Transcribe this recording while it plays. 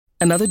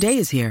Another day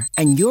is here,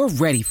 and you're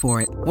ready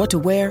for it. What to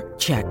wear?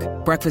 Check.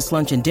 Breakfast,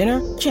 lunch, and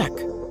dinner? Check.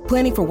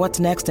 Planning for what's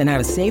next and how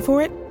to save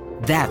for it?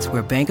 That's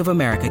where Bank of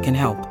America can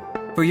help.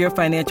 For your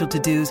financial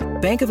to-dos,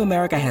 Bank of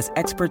America has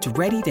experts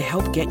ready to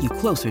help get you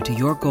closer to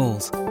your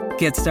goals.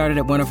 Get started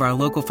at one of our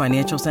local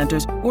financial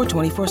centers or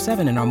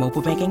 24/7 in our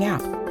mobile banking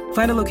app.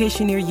 Find a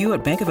location near you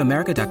at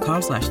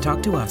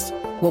bankofamerica.com/talktous.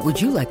 What would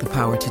you like the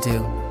power to do?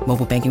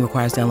 Mobile banking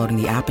requires downloading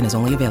the app and is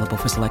only available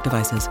for select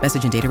devices.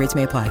 Message and data rates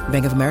may apply.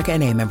 Bank of America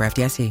N.A., member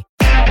FDIC.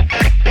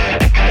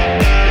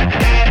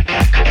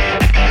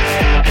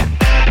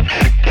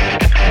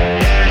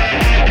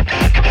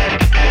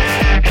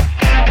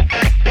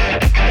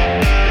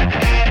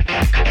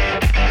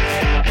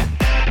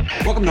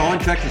 Welcome to On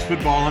Texas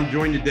Football. I'm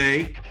joined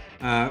today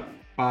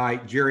by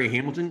Jerry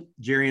Hamilton.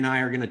 Jerry and I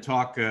are going to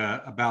talk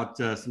about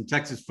some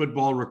Texas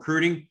football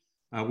recruiting,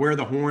 where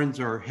the Horns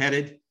are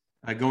headed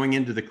going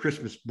into the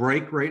Christmas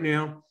break right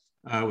now,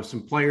 with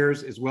some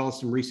players as well as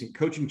some recent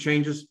coaching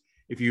changes.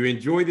 If you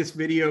enjoy this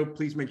video,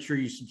 please make sure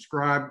you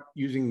subscribe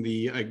using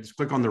the just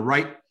click on the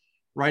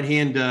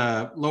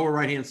lower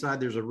right hand side.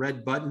 There's a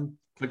red button.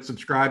 Click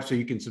subscribe so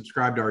you can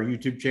subscribe to our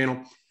YouTube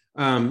channel.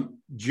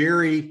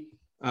 Jerry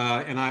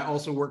and I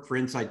also work for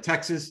Inside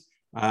Texas,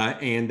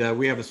 and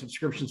we have a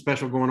subscription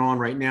special going on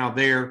right now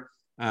there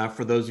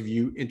for those of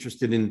you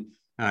interested in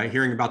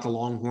hearing about the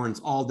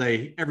Longhorns all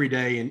day, every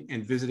day,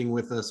 and visiting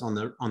with us on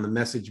the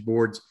message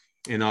boards,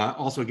 and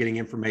also getting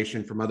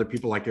information from other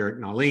people like Eric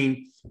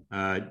Nahlin,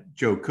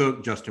 Joe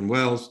Cook, Justin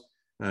Wells,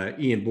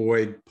 Ian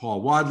Boyd,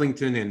 Paul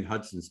Wadlington, and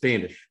Hudson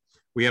Standish.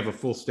 We have a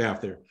full staff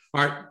there.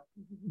 All right,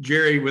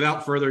 Jerry,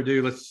 without further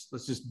ado, let's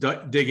just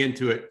dig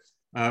into it.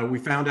 We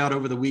found out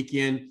over the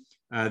weekend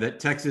that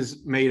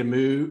Texas made a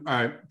move.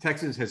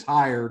 Texas has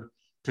hired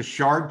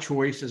Tashard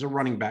Choice as a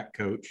running back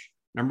coach,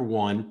 number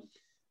one.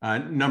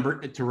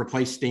 To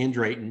replace Stan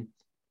Drayton.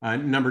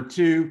 Number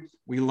two,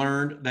 we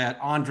learned that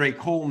Andre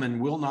Coleman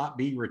will not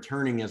be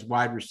returning as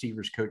wide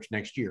receivers coach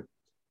next year.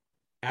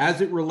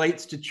 As it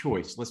relates to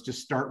Choice, let's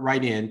just start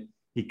right in.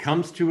 He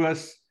comes to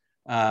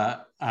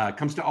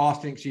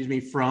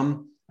Austin,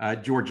 from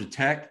Georgia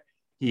Tech.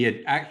 He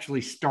had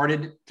actually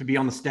started to be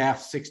on the staff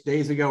 7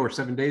 days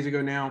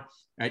ago now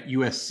at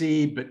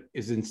USC, but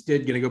is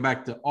instead going to go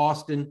back to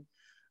Austin.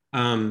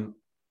 I'll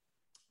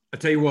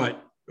tell you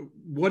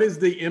what is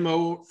the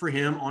MO for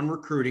him on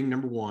recruiting,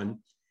 number one?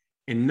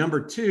 And number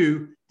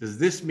two, does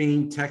this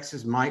mean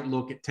Texas might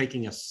look at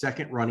taking a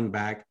second running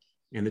back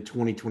in the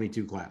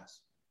 2022 class?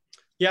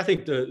 Yeah, I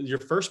think your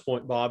first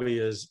point, Bobby,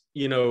 is,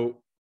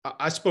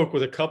 I spoke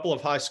with a couple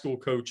of high school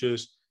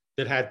coaches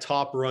that had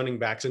top running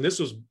backs, and this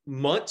was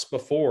months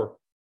before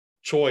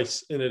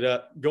Choice ended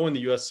up going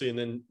to USC and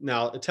then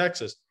now at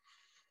Texas.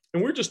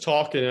 And we're just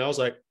talking, and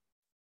I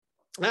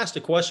asked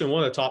a question,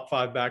 one of the top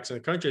 5 backs in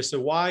the country. I said,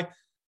 why'd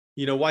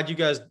you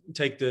guys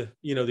take the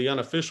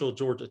unofficial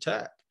Georgia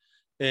Tech?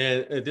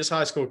 And this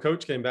high school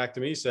coach came back to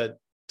me, said,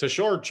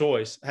 Tashard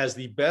Choice has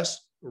the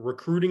best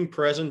recruiting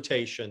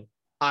presentation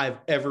I've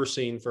ever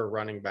seen for a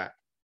running back.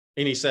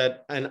 And he said,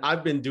 and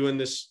I've been doing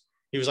this.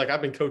 He was like,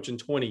 I've been coaching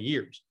 20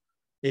 years.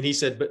 And he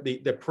said, but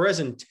the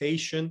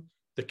presentation,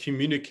 the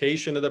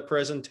communication of the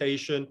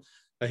presentation,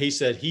 he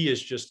said, he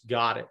has just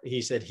got it.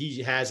 He said,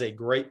 he has a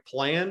great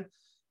plan.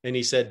 And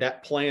he said,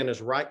 that plan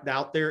is right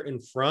out there in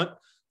front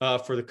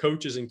for the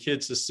coaches and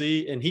kids to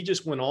see. And he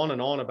just went on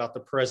and on about the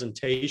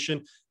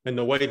presentation and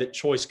the way that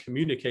Choice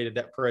communicated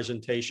that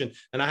presentation.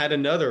 And I had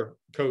another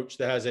coach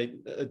that has a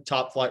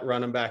top flight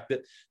running back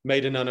that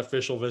made an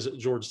unofficial visit to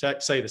Georgia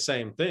Tech say the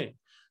same thing.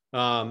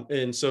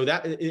 And so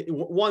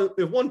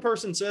if one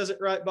person says it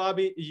right,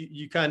 Bobby,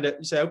 you kind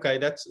of say, okay,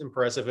 that's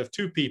impressive. If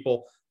 2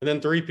 people and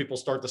then 3 people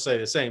start to say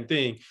the same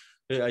thing,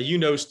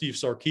 Steve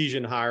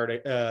Sarkisian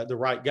hired the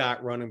right guy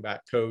at running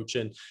back coach.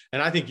 And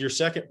I think your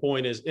second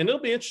point is, and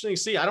it'll be interesting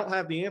to see, I don't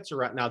have the answer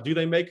right now. Do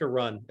they make a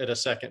run at a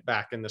second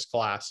back in this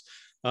class?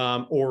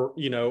 I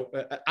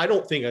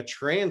don't think a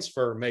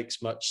transfer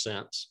makes much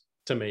sense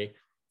to me.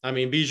 I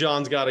mean,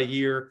 Bijan's got a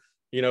year,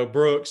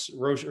 Brooks,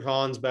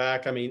 Roschon's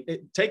back. I mean,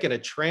 taking a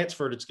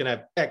transfer that's going to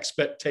have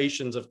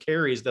expectations of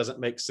carries doesn't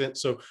make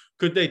sense. So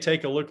could they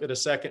take a look at a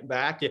second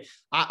back?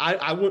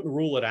 I wouldn't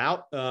rule it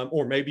out.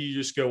 Or maybe you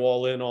just go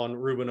all in on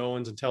Rueben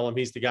Owens and tell him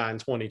he's the guy in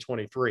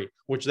 2023,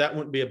 which that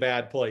wouldn't be a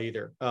bad play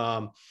either.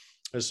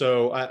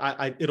 So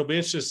it'll be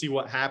interesting to see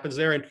what happens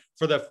there. And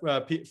for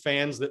the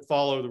fans that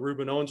follow the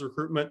Rueben Owens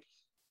recruitment,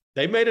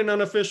 they made an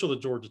unofficial to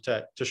Georgia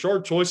Tech.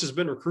 Tashard Choice has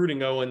been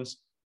recruiting Owens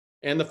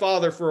and the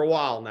father for a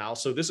while now.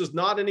 So this is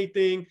not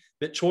anything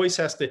that Choice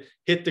has to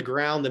hit the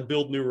ground and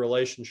build new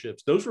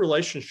relationships. Those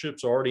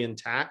relationships are already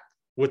intact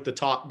with the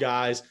top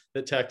guys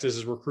that Texas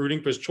is recruiting,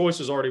 because Choice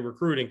is already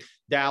recruiting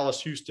Dallas,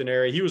 Houston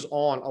area. He was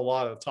on a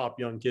lot of the top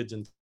young kids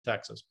in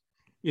Texas.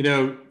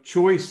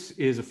 Choice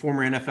is a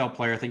former NFL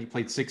player. I think he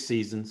played 6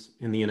 seasons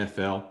in the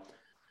NFL.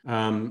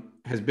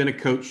 Has been a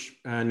coach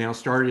now,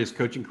 started his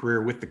coaching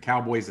career with the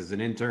Cowboys as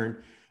an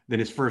intern. Then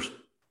his first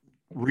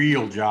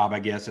real job, I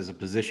guess, as a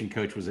position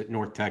coach was at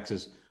North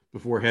Texas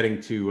before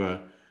heading to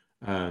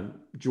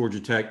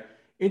Georgia Tech.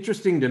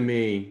 Interesting to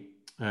me,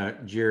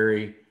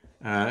 Jerry.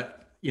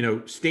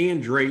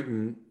 Stan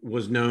Drayton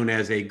was known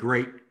as a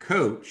great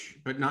coach,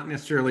 but not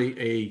necessarily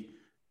a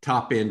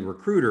top-end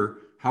recruiter.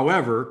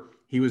 However,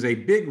 he was a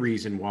big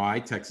reason why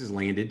Texas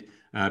landed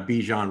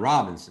Bijan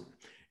Robinson.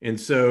 And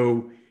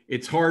so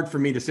it's hard for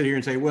me to sit here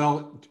and say,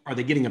 well, are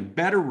they getting a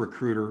better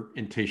recruiter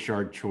in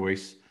Tashard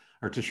Choice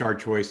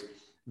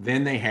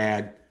than they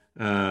had,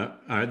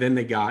 than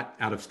they got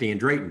out of Stan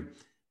Drayton?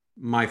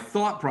 My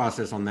thought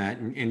process on that,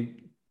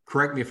 and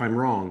correct me if I'm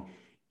wrong,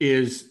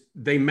 is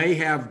they may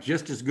have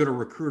just as good a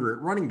recruiter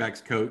at running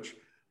backs coach,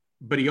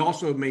 but he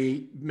also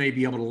may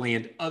be able to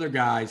land other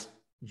guys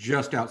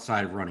just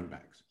outside of running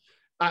backs.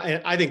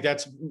 I think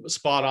that's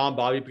spot on,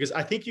 Bobby, because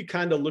I think you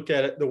kind of look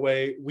at it the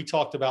way we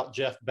talked about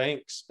Jeff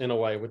Banks in a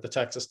way with the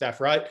Texas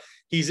staff, right?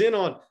 He's in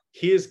on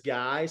his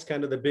guys,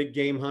 kind of the big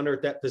game hunter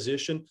at that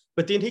position,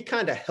 but then he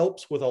kind of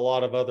helps with a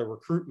lot of other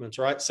recruitments,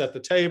 right? Set the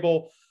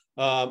table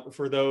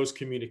for those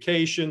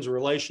communications,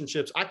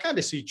 relationships. I kind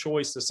of see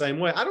Choice the same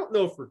way. I don't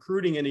know if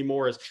recruiting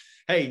anymore is,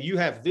 hey, you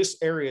have this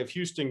area of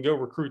Houston, go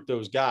recruit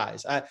those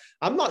guys.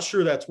 I'm not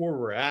sure that's where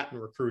we're at in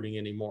recruiting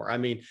anymore. I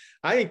mean,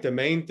 I think the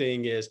main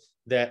thing is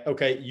that,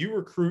 okay, you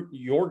recruit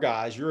your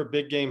guys, you're a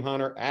big game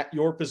hunter at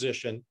your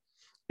position.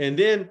 And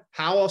then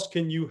how else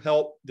can you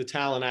help the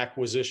talent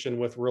acquisition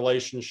with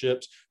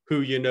relationships,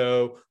 who,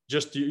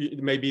 just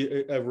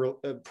maybe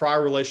a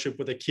prior relationship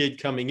with a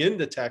kid coming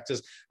into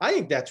Texas? I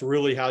think that's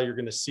really how you're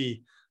going to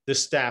see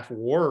this staff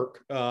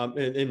work,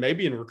 and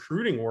maybe in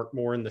recruiting work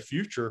more in the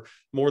future,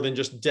 more than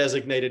just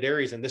designated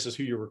areas. And this is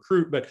who you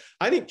recruit. But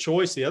I think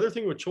Choice, the other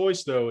thing with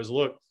Choice, though, is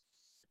look,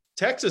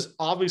 Texas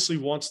obviously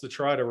wants to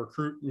try to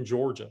recruit in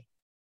Georgia.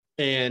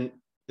 And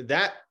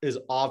that is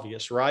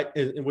obvious, right?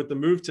 And with the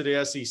move to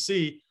the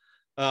SEC,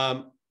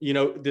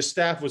 the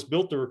staff was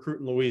built to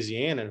recruit in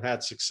Louisiana and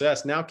had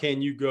success. Now,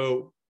 can you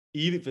go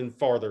even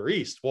farther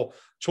east? Well,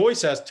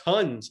 Choice has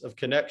tons of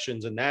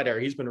connections in that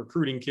area. He's been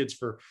recruiting kids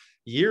for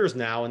years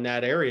now in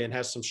that area and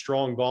has some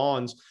strong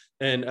bonds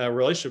and a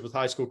relationship with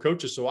high school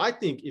coaches. So I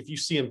think if you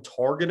see him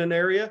target an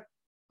area,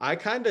 I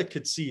kind of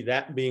could see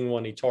that being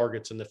one he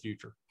targets in the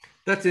future.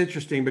 That's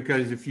interesting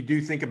because if you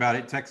do think about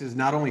it, Texas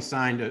not only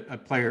signed a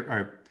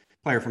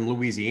player from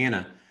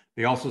Louisiana,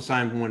 they also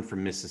signed one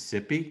from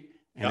Mississippi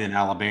and then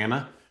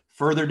Alabama.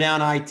 Further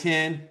down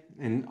I-10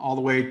 and all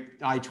the way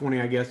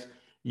I-20, I guess,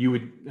 you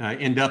would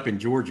end up in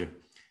Georgia.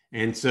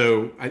 And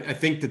so I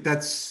think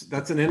that's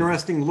an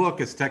interesting look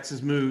as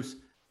Texas moves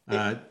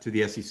to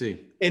the SEC.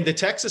 And the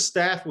Texas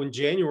staff, when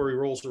January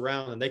rolls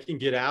around and they can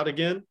get out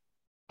again,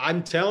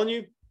 I'm telling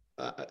you,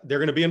 they're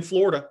going to be in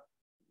Florida.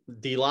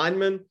 D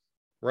linemen,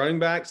 running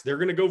backs, they're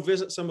going to go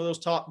visit some of those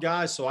top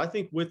guys. So I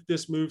think with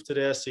this move to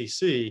the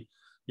SEC,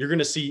 you're going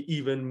to see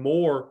even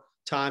more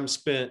time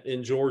spent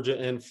in Georgia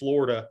and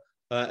Florida,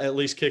 at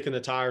least kicking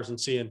the tires and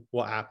seeing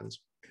what happens.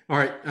 All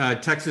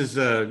right. Texas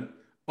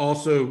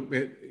also,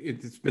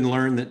 it's been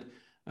learned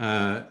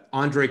that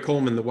Andre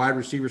Coleman, the wide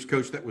receivers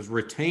coach that was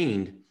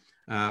retained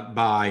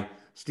by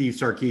Steve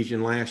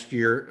Sarkisian last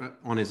year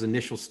on his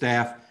initial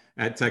staff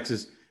at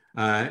Texas,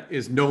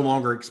 is no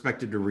longer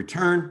expected to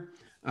return.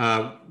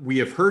 We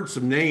have heard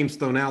some names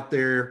thrown out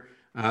there,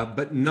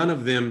 but none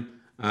of them,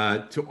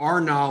 to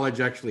our knowledge,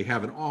 actually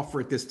have an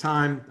offer at this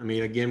time. I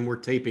mean, again, we're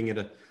taping at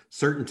a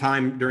certain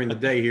time during the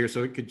day here,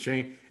 so it could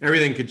change.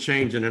 Everything could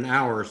change in an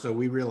hour or so.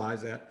 We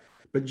realize that.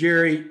 But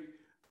Jerry,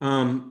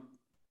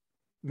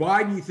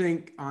 why do you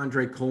think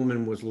Andre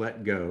Coleman was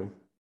let go?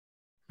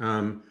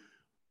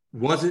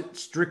 Was it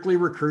strictly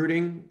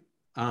recruiting?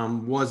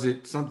 Was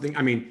it something?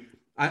 I mean,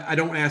 I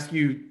don't ask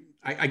you.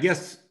 I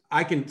guess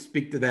I can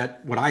speak to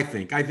that. What I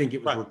think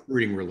it was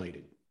recruiting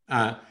related.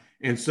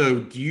 And so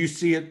do you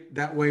see it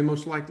that way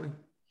most likely?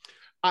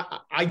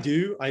 I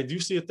do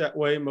see it that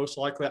way most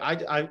likely.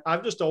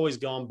 I've just always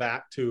gone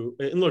back to,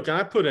 and look,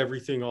 I put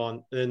everything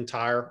on the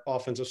entire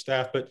offensive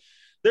staff, but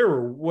there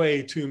were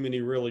way too many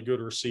really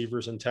good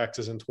receivers in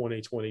Texas in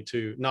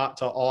 2022 not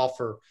to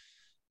offer,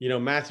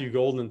 Matthew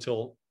Golden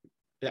until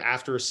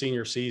after a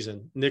senior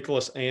season.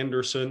 Nicholas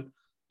Anderson,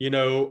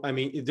 I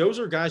mean, those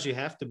are guys you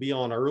have to be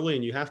on early,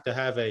 and you have to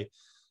have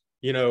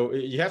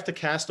you have to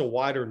cast a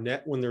wider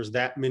net when there's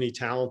that many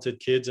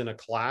talented kids in a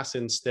class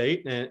in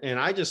state. And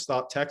I just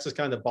thought Texas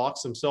kind of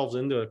boxed themselves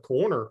into a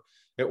corner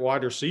at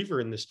wide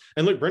receiver in this.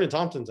 And look, Brendan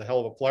Thompson's a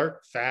hell of a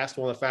player, fast,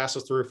 one of the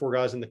fastest 3 or 4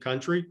 guys in the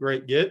country.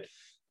 Great get.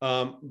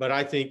 But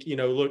I think,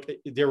 look,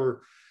 they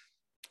were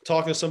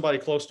talking to somebody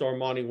close to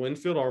Armani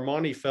Winfield.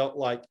 Armani felt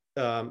like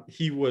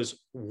he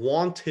was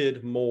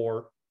wanted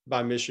more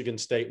by Michigan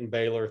State and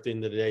Baylor at the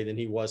end of the day than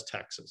he was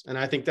Texas. And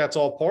I think that's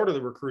all part of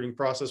the recruiting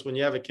process. When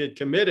you have a kid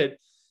committed,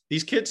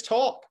 these kids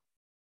talk.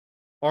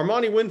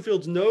 Armani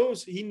Winfield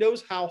knows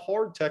how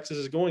hard Texas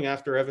is going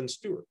after Evan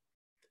Stewart.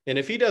 And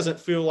if he doesn't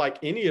feel like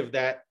any of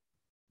that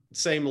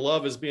same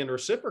love is being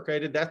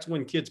reciprocated, that's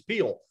when kids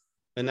peel.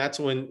 And that's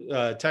when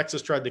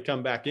Texas tried to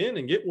come back in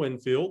and get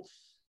Winfield.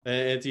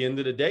 And at the end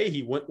of the day,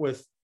 he went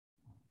with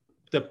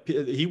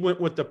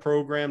the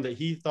program that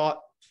he thought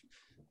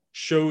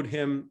showed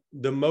him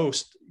the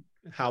most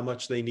how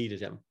much they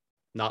needed him,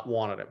 not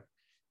wanted him.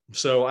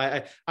 So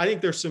I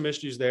think there's some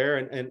issues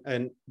there.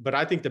 But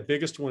I think the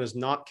biggest one is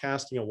not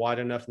casting a wide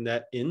enough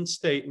net in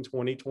state in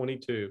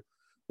 2022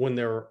 when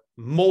there are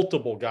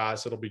multiple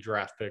guys that'll be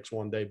draft picks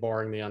one day,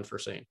 barring the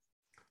unforeseen.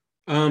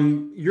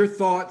 Your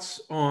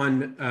thoughts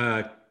on,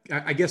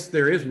 I guess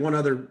there is one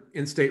other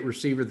in-state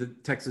receiver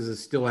that Texas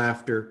is still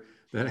after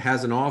that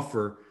has an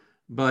offer,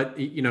 but,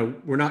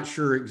 we're not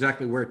sure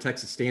exactly where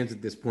Texas stands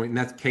at this point, and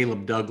that's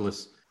Caleb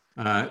Douglas,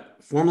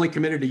 formerly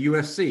committed to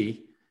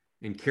USC,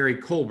 and Kerry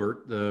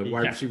Colbert, the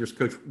wide receivers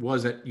coach,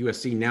 was at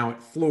USC, now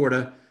at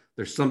Florida.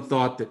 There's some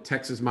thought that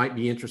Texas might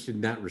be interested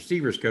in that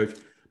receivers coach,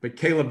 but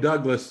Caleb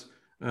Douglas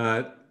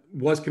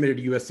was committed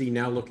to USC,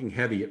 now looking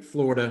heavy at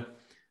Florida.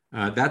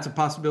 That's a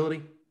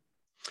possibility.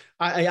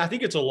 I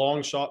think it's a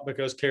long shot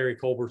because Kerry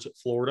Colbert's at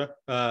Florida.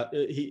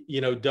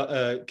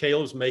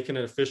 Caleb's making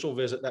an official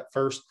visit that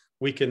first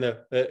week in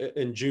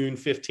June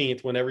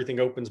 15th when everything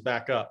opens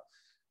back up,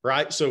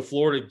 right? So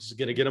Florida's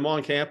going to get him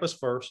on campus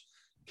first.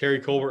 Kerry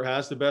Colbert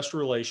has the best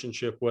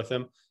relationship with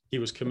him. He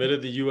was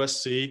committed to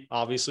USC,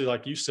 obviously,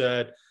 like you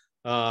said.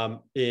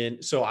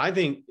 And so I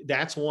think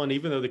that's one,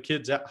 even though the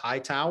kid's at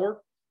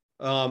Hightower,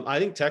 I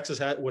think Texas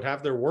would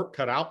have their work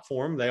cut out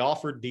for him. They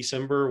offered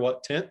December,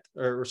 10th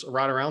or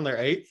right around their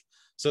 8th.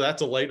 So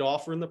that's a late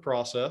offer in the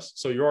process.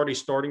 So you're already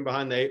starting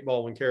behind the 8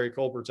 ball when Kerry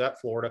Colbert's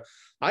at Florida.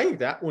 I think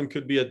that one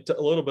could be a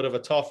little bit of a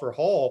tougher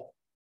haul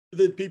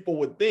than people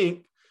would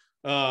think,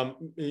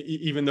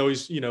 even though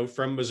he's,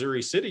 from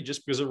Missouri City,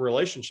 just because of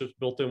relationships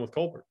built in with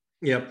Colbert.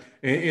 Yeah,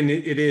 and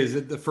it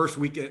is. The first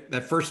week,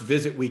 that first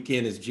visit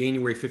weekend is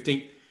January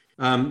 15th.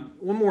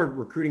 One more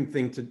recruiting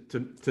thing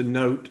to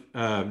note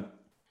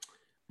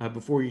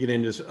before we get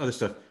into this other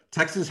stuff.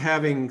 Texas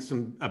having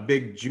a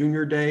big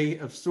junior day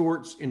of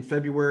sorts in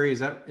February. Is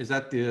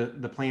that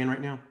the plan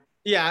right now?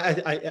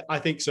 Yeah, I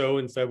think so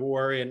in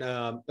February, and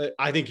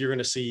I think you're going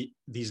to see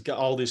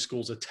all these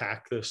schools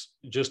attack this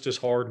just as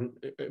hard,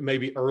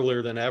 maybe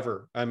earlier than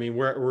ever. I mean,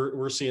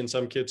 we're seeing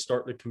some kids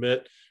starting to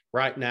commit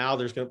right now.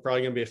 There's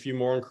probably going to be a few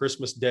more on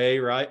Christmas Day,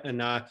 right?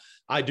 And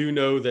I do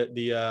know that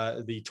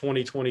the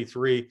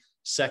 2023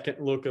 second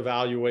look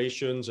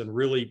evaluations and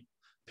really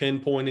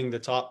pinpointing the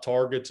top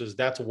targets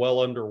that's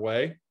well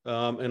underway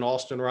in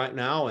Austin right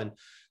now. And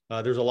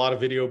there's a lot of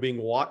video being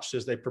watched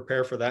as they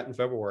prepare for that in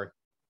February.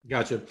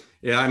 Gotcha.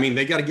 Yeah. I mean,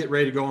 they got to get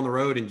ready to go on the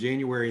road in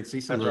January and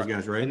see some of those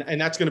guys, right? And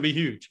that's going to be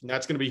huge. And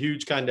that's going to be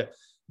huge, kind of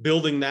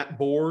building that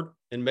board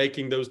and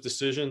making those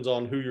decisions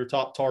on who your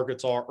top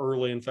targets are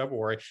early in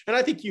February. And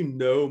I think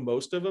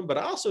most of them, but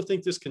I also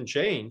think this can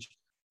change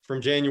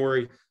from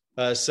January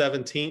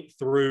 17th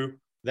through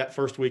that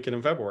first weekend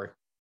in February.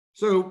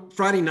 So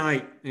Friday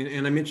night,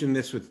 and I mentioned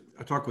this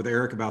I talked with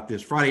Eric about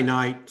this. Friday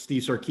night,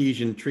 Steve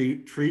Sarkisian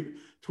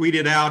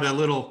tweeted out a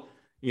little,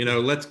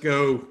 let's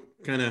go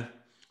kind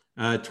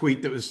of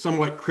tweet that was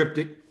somewhat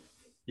cryptic.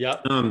 Yeah.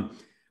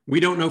 We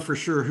don't know for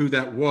sure who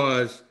that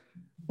was,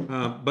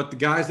 but the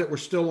guys that were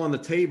still on the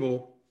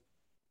table,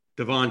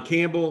 Devon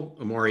Campbell,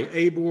 Amari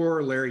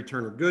Abor, Larry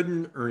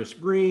Turner-Gooden, Ernest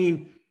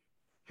Green,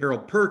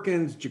 Harold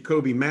Perkins,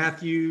 Jacoby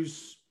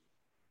Matthews.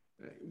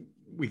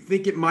 We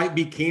think it might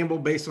be Campbell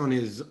based on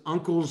his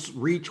uncle's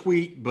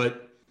retweet,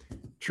 but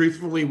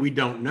truthfully, we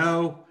don't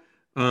know.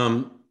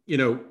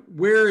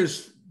 Where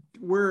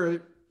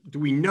do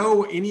we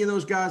know any of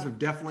those guys have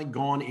definitely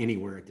gone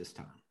anywhere at this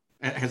time?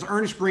 Has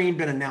Ernest Green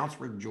been announced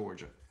for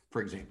Georgia,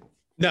 for example?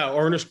 No,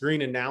 Ernest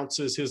Green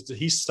announces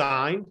he's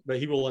signed, but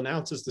he will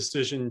announce his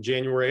decision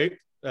January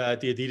 8th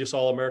at the Adidas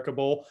All-America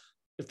Bowl.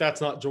 If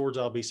that's not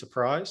Georgia, I'll be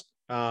surprised.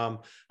 I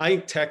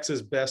think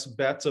Texas' best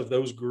bets of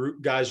those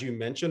group guys you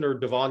mentioned are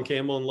Devon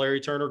Campbell and Larry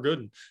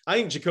Turner-Gooden. I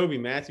think Jacoby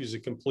Matthews is a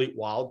complete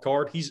wild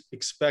card. He's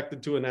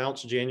expected to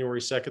announce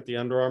January 2nd, the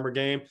Under Armour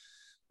game.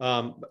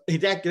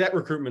 That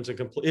recruitment's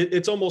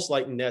it's almost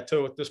like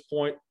Neto at this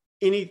point.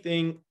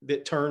 Anything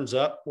that turns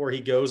up where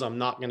he goes, I'm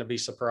not going to be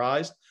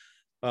surprised.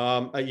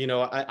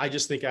 I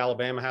just think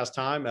Alabama has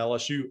time.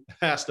 LSU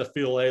has to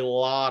feel a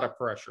lot of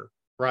pressure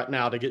right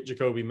now to get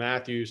Jacoby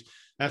Matthews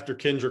after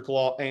Kendrick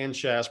Law and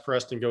Shaz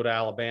Preston go to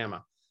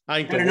Alabama.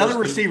 I think another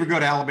receiver go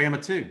to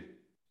Alabama too.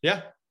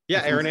 Yeah.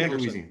 Aaron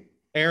Anderson.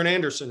 Aaron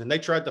Anderson. And they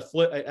tried to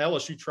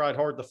LSU tried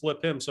hard to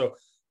flip him. So,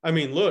 I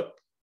mean, look,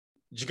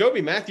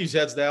 Jacoby Matthews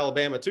heads to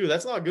Alabama too.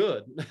 That's not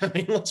good. I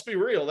mean, let's be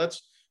real.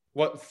 That's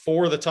what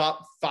 4 of the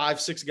top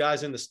 5-6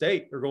 guys in the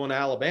state are going to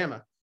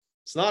Alabama.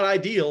 It's not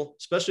ideal,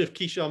 especially if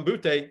Keyshawn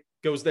Butte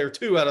goes there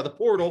too out of the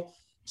portal.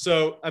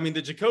 So, I mean,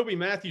 the Jacoby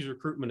Matthews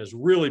recruitment is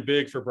really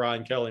big for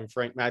Brian Kelly and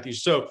Frank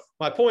Matthews. So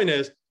my point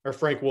is, or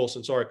Frank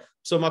Wilson, sorry.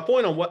 So my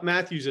point on what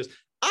Matthews is,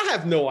 I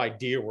have no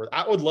idea where.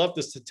 I would love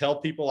this to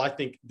tell people I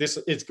think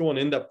it's going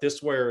to end up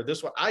this way or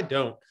this way. I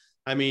don't.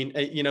 I mean,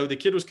 the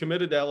kid was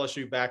committed to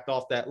LSU, backed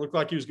off that. Looked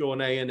like he was going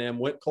A&M,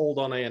 went cold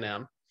on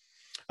A&M.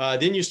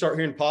 Then you start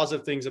hearing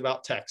positive things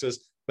about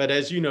Texas. But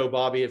as you know,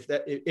 Bobby,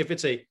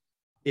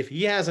 if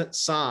he hasn't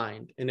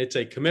signed and it's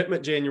a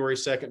commitment January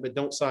 2nd, but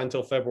don't sign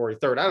until February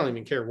 3rd, I don't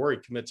even care where he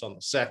commits on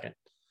the 2nd.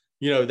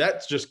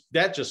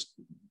 That just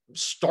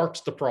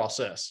starts the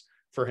process.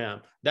 for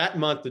him. That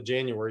month of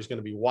January is going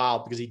to be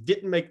wild because he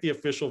didn't make the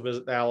official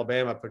visit to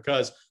Alabama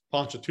because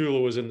Ponchatoula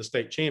was in the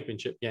state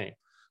championship game.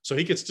 So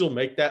he could still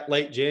make that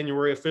late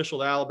January official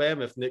to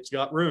Alabama if Nick's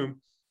got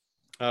room.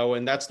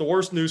 And that's the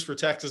worst news for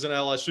Texas and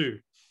LSU.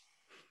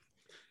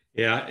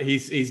 Yeah,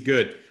 he's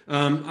good.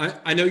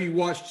 I know you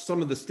watched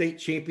some of the state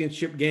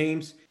championship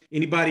games.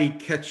 Anybody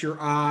catch your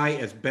eye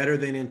as better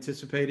than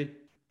anticipated?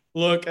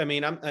 Look, I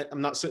mean, I'm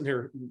not sitting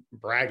here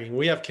bragging.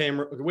 We have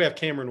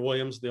Cameron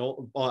Williams, the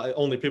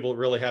only people that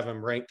really have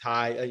him ranked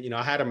high.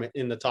 I had him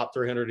in the top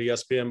 300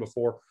 ESPN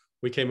before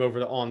we came over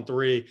to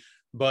On3.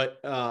 But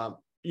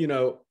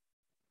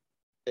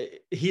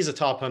he's a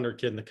top 100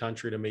 kid in the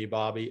country to me,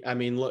 Bobby. I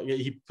mean, look,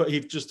 he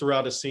just threw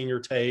out his senior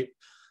tape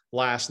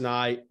last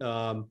night.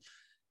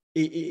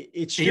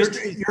 It's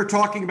just you're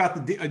talking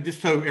about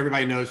just so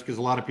everybody knows, because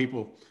a lot of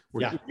people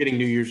were getting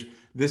New Year's.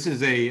 This is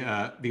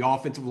the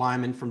offensive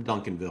lineman from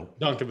Duncanville.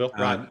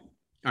 Right.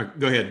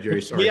 Go ahead,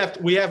 Jerry. Sorry.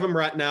 We have him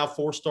right now,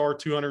 4-star,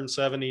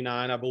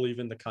 279, I believe,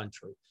 in the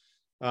country.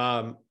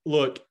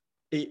 Look,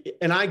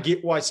 and I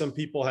get why some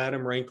people had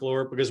him ranked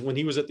lower, because when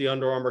he was at the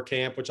Under Armour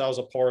camp, which I was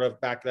a part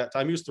of back at that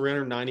time, he was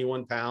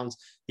 391 pounds.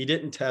 He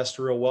didn't test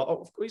real well.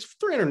 Oh, he's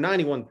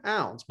 391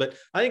 pounds, but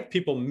I think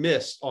people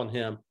missed on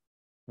him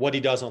what he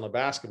does on the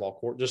basketball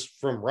court, just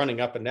from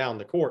running up and down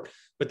the court.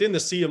 But then to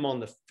see him on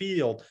the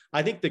field,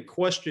 I think the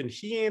question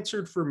he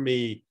answered for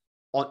me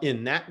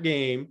in that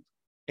game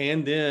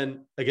and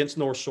then against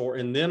North Shore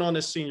and then on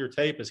his senior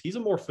tape is he's a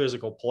more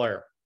physical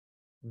player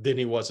than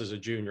he was as a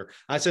junior.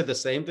 I said the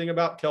same thing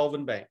about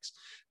Kelvin Banks.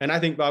 And I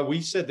think, Bob,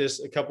 we said this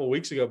a couple of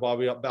weeks ago,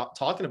 Bobby, about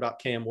talking about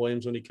Cam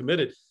Williams when he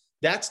committed.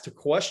 That's the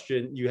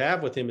question you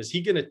have with him. Is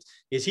he going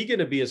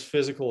to be as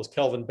physical as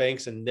Kelvin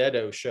Banks and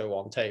Neto show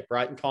on tape,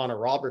 right? And Connor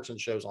Robertson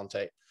shows on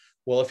tape.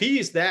 Well, if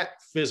he's that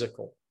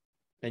physical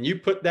and you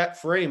put that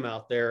frame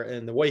out there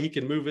and the way he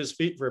can move his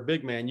feet for a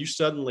big man, you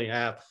suddenly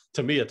have,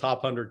 to me, a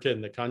top 100 kid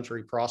in the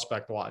country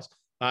prospect wise.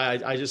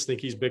 I just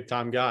think he's a big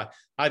time guy.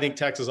 I think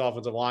Texas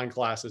offensive line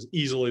class is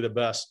easily the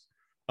best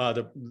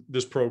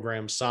this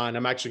program signed.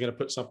 I'm actually going to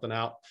put something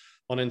out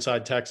on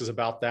Inside Texas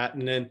about that.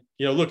 And then,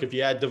 look, if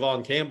you add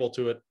Devon Campbell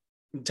to it,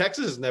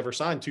 Texas has never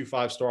signed 2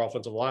 5-star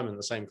offensive linemen in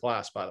the same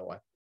class, by the way.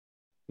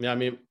 Yeah, I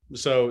mean,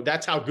 so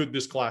that's how good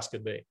this class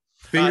could be.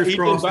 Fingers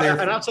crossed there.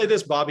 And I'll say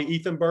this, Bobby,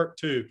 Ethan Burke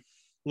too.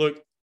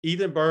 Look,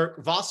 Ethan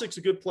Burke, Vossick's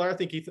a good player. I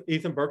think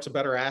Ethan Burke's a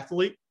better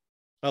athlete,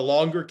 a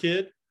longer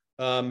kid,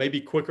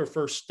 maybe quicker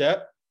first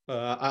step.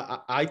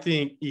 I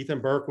think Ethan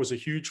Burke was a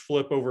huge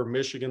flip over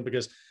Michigan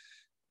because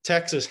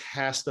Texas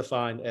has to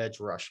find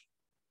edge rush.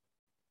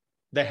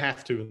 They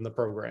have to in the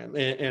program.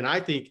 And I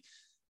think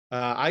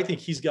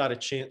he's got a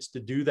chance to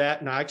do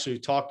that. And I actually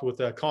talked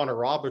with Connor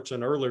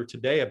Robertson earlier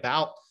today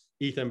about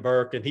Ethan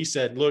Burke. And he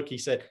said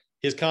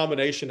his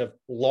combination of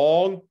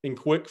long and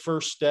quick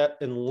first step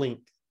and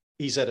length,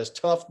 he said, is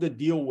tough to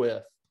deal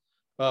with,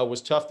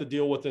 was tough to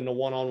deal with in the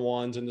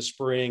one-on-ones in the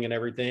spring and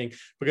everything,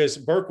 because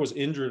Burke was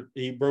injured.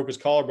 He broke his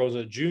collarbone as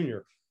a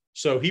junior.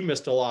 So he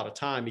missed a lot of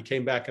time. He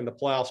came back in the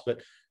playoffs,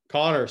 but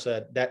Connor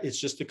said that it's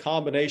just a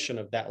combination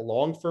of that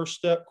long first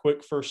step,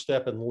 quick first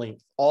step, and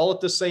length all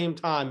at the same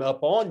time up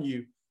on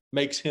you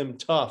makes him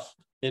tough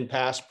in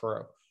pass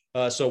pro.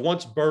 So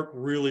once Burke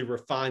really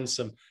refines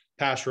some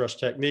pass rush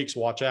techniques,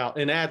 watch out,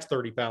 and adds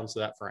 30 pounds to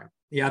that frame.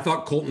 Yeah, I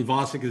thought Colton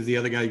Vossick is the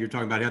other guy you're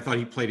talking about. I thought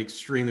he played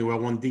extremely well,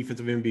 won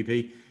defensive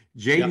MVP.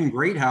 Jaden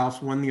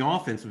Greathouse won the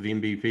offensive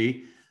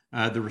MVP.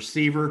 The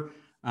receiver,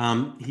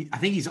 I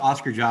think he's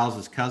Oscar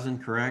Giles' cousin,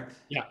 correct?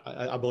 Yeah,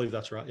 I believe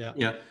that's right. Yeah.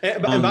 Yeah.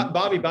 And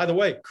Bobby, by the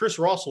way, Chris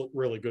Ross looked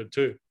really good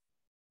too.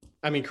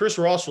 I mean, Chris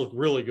Ross looked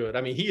really good.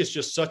 I mean, he is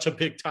just such a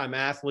big time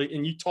athlete.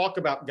 And you talk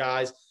about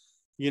guys,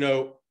 who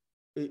are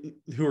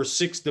those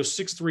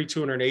 6'3",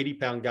 280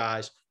 pound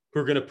guys who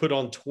are going to put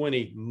on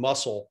 20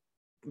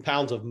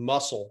 pounds of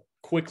muscle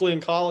quickly in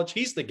college.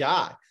 He's the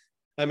guy.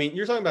 I mean,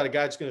 you're talking about a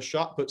guy that's going to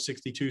shot put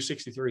 62,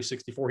 63,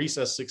 64. He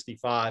says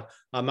 65.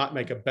 I might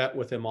make a bet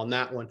with him on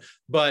that one.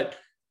 But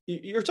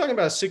you're talking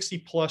about a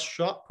 60-plus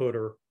shot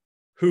putter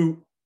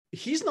who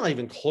he's not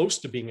even close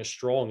to being as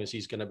strong as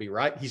he's going to be,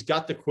 right? He's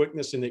got the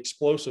quickness and the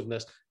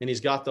explosiveness, and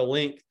he's got the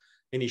length,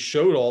 and he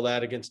showed all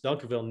that against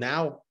Duncanville.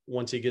 Now,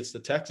 once he gets to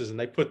Texas and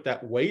they put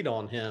that weight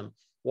on him,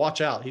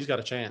 watch out. He's got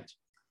a chance.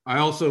 I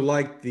also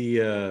like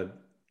the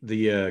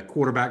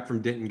quarterback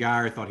from Denton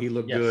Guyer. I thought he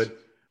looked good.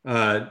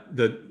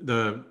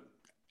 The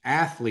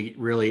athlete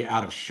really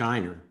out of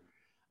Shiner,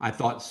 I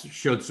thought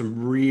showed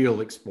some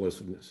real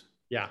explosiveness.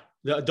 Yeah.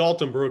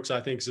 Dalton Brooks, I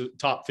think, is a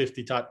top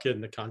 50 type kid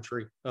in the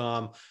country.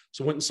 So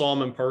went and saw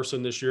him in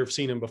person this year. I've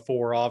seen him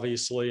before,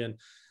 obviously. And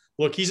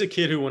look, he's a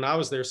kid who, when I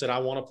was there, said, I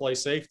want to play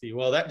safety.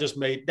 Well, that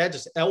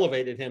just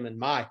elevated him in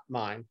my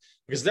mind,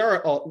 because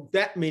there are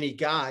that many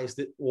guys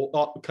that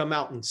will come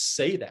out and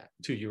say that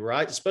to you,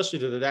 right? Especially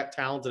to that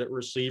talented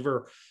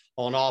receiver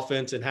on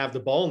offense and have the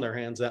ball in their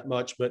hands that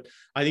much. But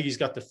I think he's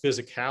got the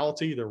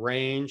physicality, the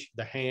range,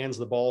 the hands,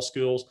 the ball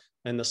skills,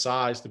 and the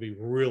size to be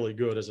really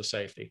good as a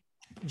safety.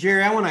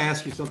 Jerry, I want to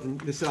ask you something.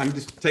 I'm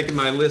just taking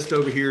my list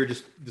over here,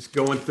 just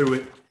going through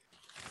it.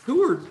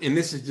 who are, and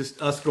this is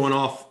just us going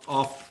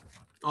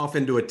off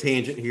into a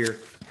tangent here.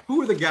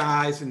 Who are the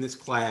guys in this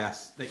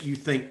class that you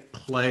think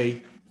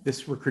play,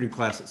 this recruiting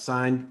class that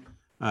signed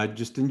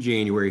just in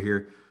January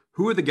here?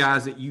 Who are the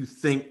guys that you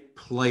think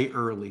play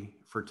early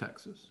for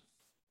Texas?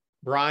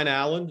 Brian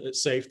Allen at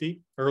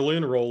safety, early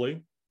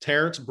enrollee.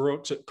 Terrence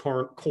Brooks at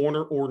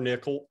corner or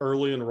nickel,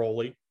 early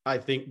enrollee. I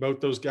think both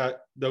those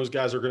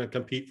guys are going to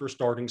compete for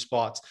starting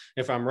spots.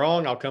 If I'm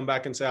wrong, I'll come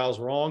back and say I was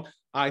wrong.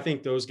 I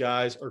think those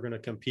guys are going to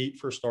compete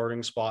for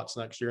starting spots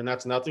next year. And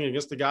that's nothing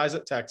against the guys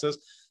at Texas.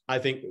 I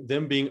think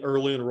them being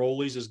early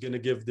enrollees is going to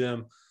give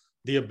them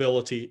the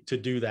ability to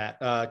do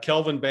that.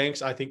 Kelvin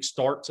Banks, I think,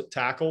 starts at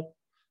tackle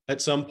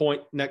at some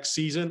point next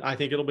season. I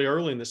think it'll be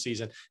early in the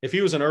season. If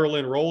he was an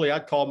early enrollee,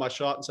 I'd call my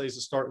shot and say he's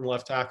the starting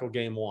left tackle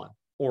game one,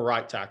 or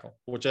right tackle,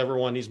 whichever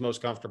one he's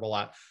most comfortable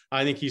at.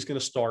 I think he's going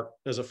to start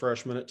as a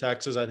freshman at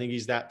Texas. I think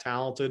he's that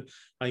talented.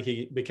 I think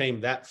he became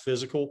that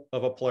physical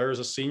of a player as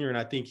a senior. And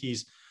I think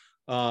he's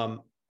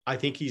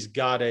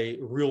got a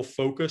real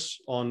focus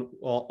on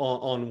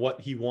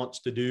what he wants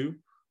to do.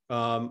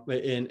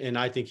 And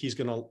I think he's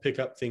going to pick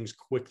up things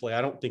quickly. I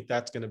don't think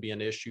that's going to be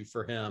an issue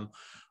for him.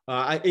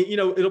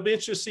 It'll be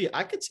interesting to see.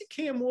 I could see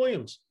Cam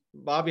Williams,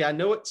 Bobby. I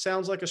know it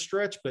sounds like a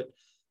stretch, but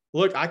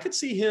look, I could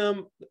see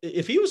him,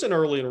 if he was an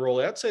early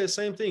enrollee, I'd say the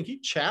same thing.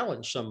 He'd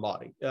challenge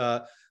somebody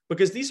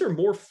because these are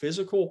more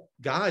physical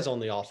guys on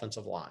the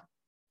offensive line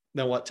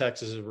than what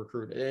Texas has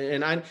recruited.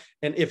 And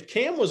if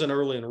Cam was an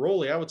early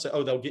enrollee, I would say,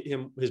 they'll get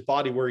him his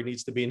body where he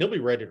needs to be, and he'll be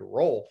ready to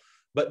roll.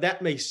 But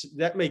that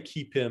may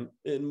keep him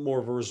in more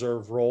of a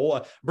reserve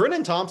role.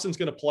 Brennan Thompson's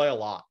going to play a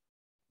lot.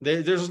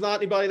 There's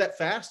not anybody that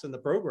fast in the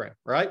program,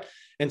 right?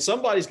 And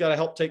somebody's got to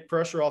help take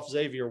pressure off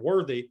Xavier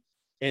Worthy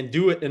and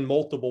do it in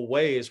multiple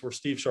ways where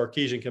Steve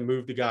Sarkisian can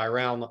move the guy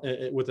around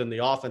within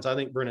the offense. I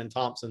think Brennan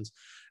Thompson's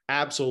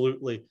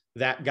absolutely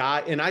that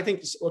guy. And I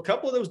think a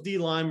couple of those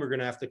D-line are going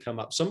to have to come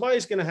up.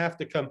 Somebody's going to have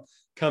to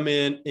come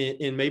in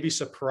and maybe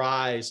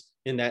surprise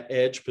in that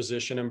edge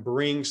position and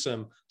bring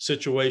some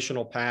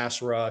situational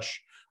pass rush.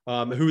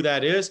 Who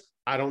that is,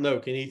 I don't know.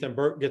 Can Ethan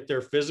Burke get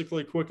there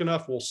physically quick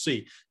enough? We'll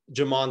see.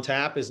 Jamon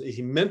Tapp, is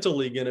he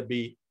mentally going to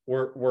be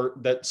where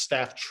that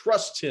staff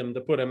trusts him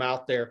to put him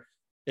out there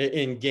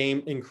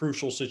in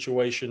crucial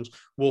situations?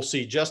 We'll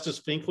see. Justice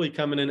Finkley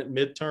coming in at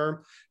midterm,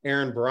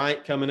 Aaron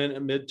Bryant coming in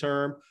at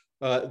midterm.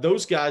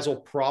 Those guys will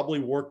probably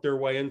work their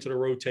way into the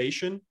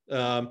rotation.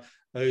 I'm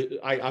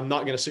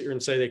not going to sit here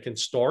and say they can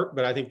start,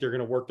 but I think they're going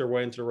to work their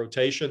way into the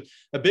rotation.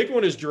 A big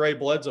one is Dre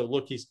Bledsoe.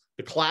 Look,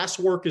 the class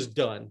work is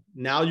done.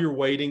 Now you're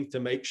waiting to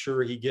make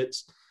sure he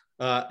gets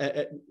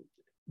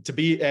to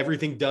be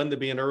everything done to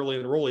be an early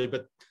enrollee.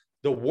 But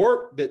the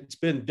work that's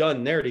been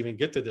done there to even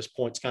get to this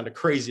point is kind of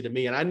crazy to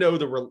me. And I know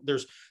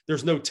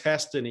there's no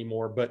test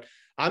anymore, but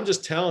I'm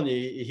just telling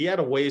you, he had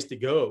a ways to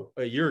go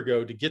a year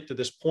ago to get to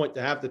this point,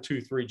 to have the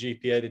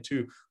 2.3 GPA,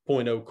 the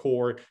 2.0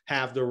 core,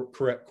 have the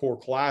correct core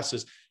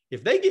classes.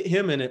 If they get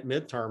him in at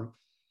midterm,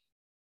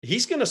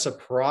 he's going to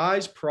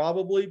surprise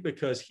probably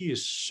because he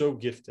is so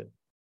gifted.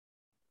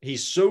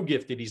 He's so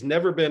gifted. He's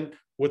never been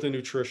with a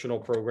nutritional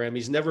program.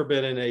 He's never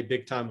been in a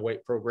big time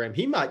weight program.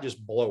 He might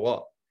just blow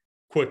up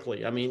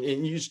quickly. I mean,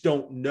 and you just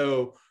don't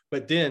know,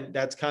 but then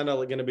that's kind of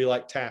going to be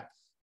like Tapp.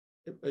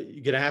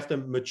 You're going to have to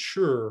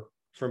mature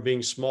from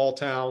being small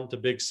town to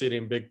big city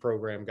and big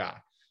program guy.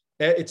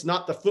 It's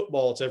not the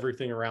football, it's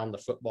everything around the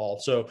football.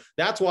 So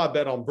that's why I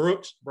bet on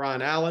Brooks,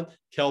 Brian Allen,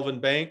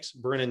 Kelvin Banks,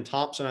 Brennan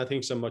Thompson. I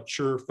think is a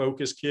mature,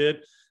 focused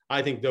kid.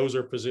 I think those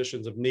are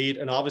positions of need.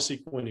 And obviously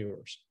Quinn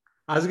Ewers.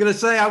 I was going to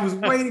say, I was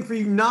waiting for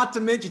you not to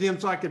mention him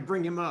so I could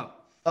bring him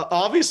up.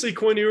 Obviously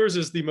Quinn Ewers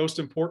is the most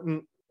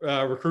important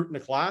recruit in the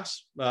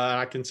class.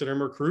 I consider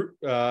him a recruit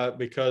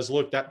because,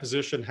 look, that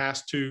position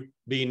has to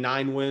be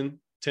 9-win,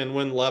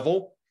 10-win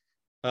level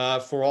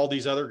for all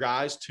these other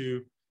guys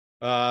to,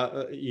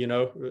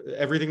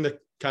 everything to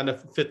kind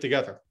of fit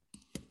together.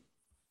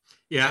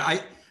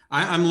 Yeah,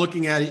 I'm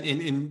looking at it,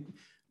 and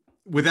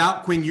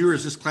without Quinn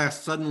Ewers, this class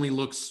suddenly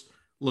looks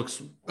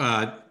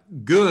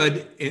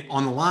good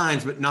on the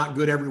lines, but not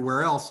good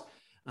everywhere else.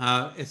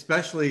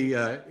 Especially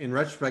in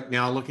retrospect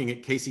now, looking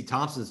at Casey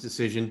Thompson's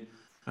decision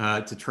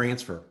to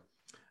transfer.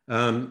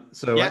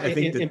 I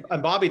think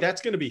and Bobby,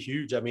 that's going to be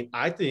huge. I mean,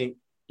 I think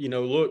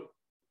look,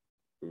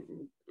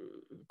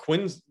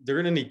 they're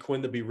going to need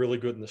Quinn to be really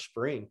good in the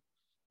spring.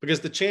 Because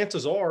the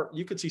chances are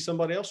you could see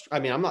somebody else. I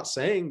mean, I'm not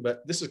saying,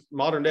 but this is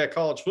modern day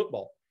college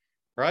football,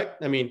 right?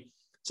 I mean,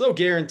 it's no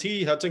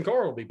guarantee Hudson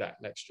Card will be back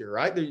next year,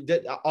 right?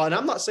 And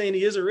I'm not saying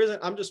he is or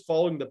isn't. I'm just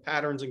following the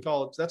patterns in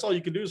college. That's all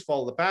you can do is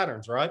follow the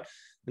patterns, right?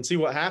 And see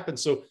what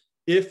happens. So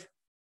if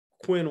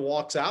Quinn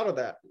walks out of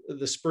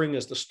the spring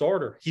as the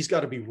starter, he's got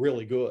to be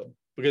really good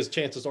because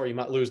chances are you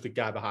might lose the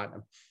guy behind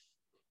him.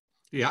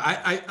 Yeah,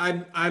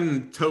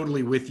 I'm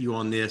totally with you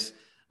on this.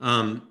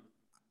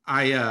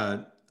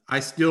 I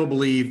still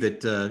believe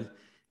that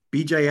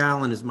B.J.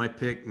 Allen is my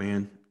pick,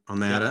 man, on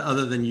that. Yeah.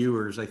 Other than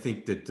Ewers, I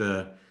think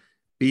that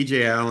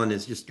B.J. Allen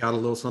has just got a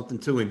little something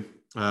to him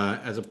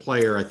as a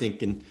player, I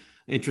think, and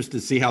interested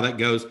to see how that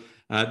goes.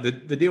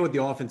 The deal with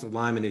the offensive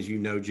linemen, as you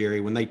know,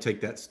 Jerry, when they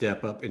take that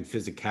step up in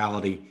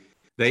physicality,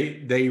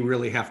 they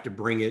really have to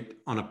bring it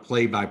on a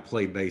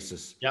play-by-play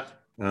basis. Yeah.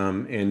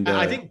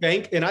 I think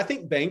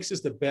Banks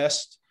is the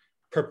best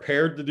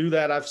prepared to do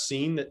that I've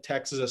seen that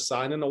Texas has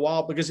signed in a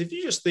while, because if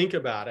you just think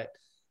about it,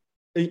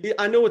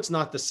 I know it's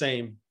not the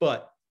same,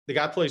 but the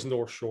guy plays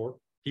North Shore.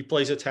 He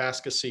plays at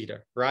Atascocita,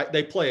 right?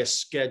 They play a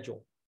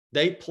schedule.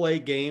 They play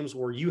games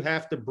where you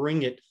have to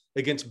bring it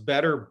against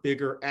better,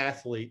 bigger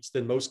athletes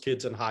than most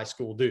kids in high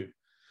school do.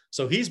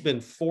 So he's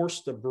been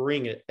forced to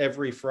bring it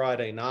every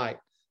Friday night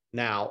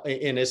now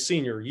in his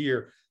senior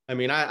year. I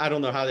mean, I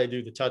don't know how they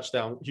do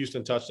the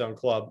Houston Touchdown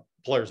Club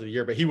Players of the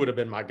Year, but he would have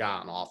been my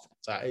guy on offense.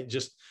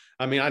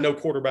 I know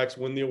quarterbacks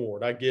win the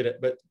award. I get it.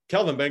 But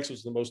Kelvin Banks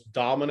was the most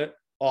dominant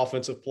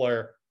offensive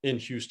player in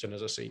Houston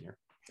as a senior.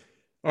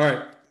 All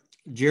right.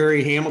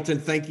 Jerry Hamilton,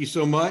 thank you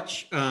so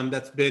much.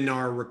 That's been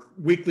our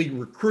weekly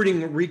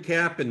recruiting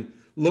recap and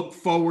look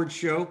forward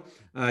show.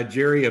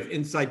 Jerry of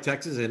Inside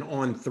Texas and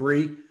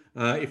On3.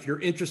 If you're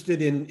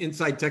interested in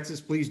Inside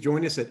Texas, please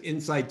join us at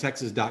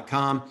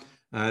InsideTexas.com.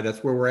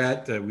 That's where we're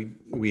at.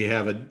 We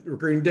have a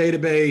recruiting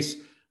database.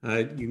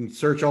 You can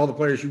search all the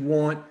players you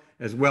want,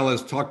 as well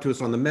as talk to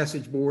us on the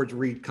message boards,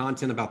 read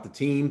content about the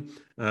team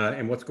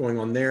and what's going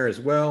on there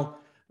as well.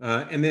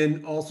 And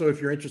then also,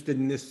 if you're interested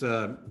in this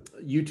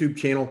YouTube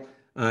channel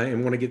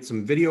and want to get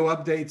some video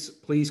updates,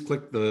 please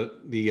click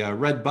the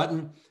red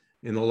button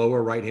in the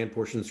lower right-hand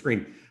portion of the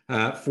screen.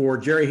 For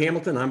Jerry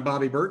Hamilton, I'm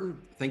Bobby Burton.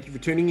 Thank you for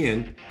tuning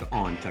in to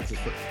On Texas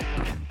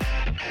Football.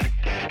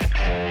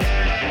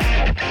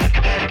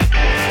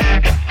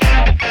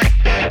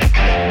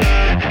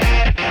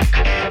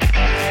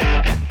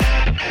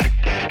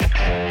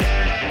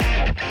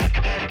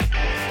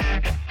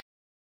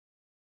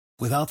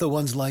 Without the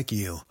ones like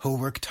you, who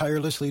work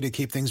tirelessly to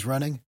keep things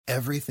running,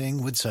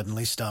 everything would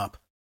suddenly stop.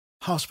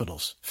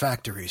 Hospitals,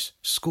 factories,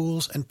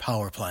 schools, and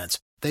power plants,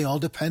 they all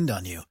depend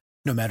on you.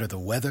 No matter the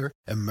weather,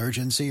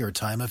 emergency, or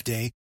time of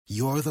day,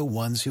 you're the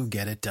ones who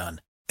get it done.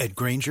 At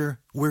Grainger,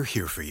 we're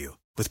here for you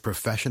with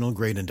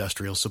professional-grade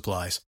industrial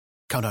supplies.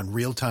 Count on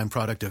real-time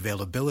product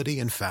availability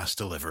and fast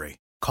delivery.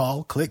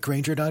 Call, click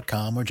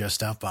Grainger.com, or just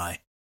stop by.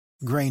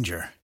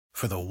 Grainger,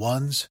 for the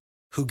ones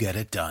who get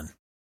it done.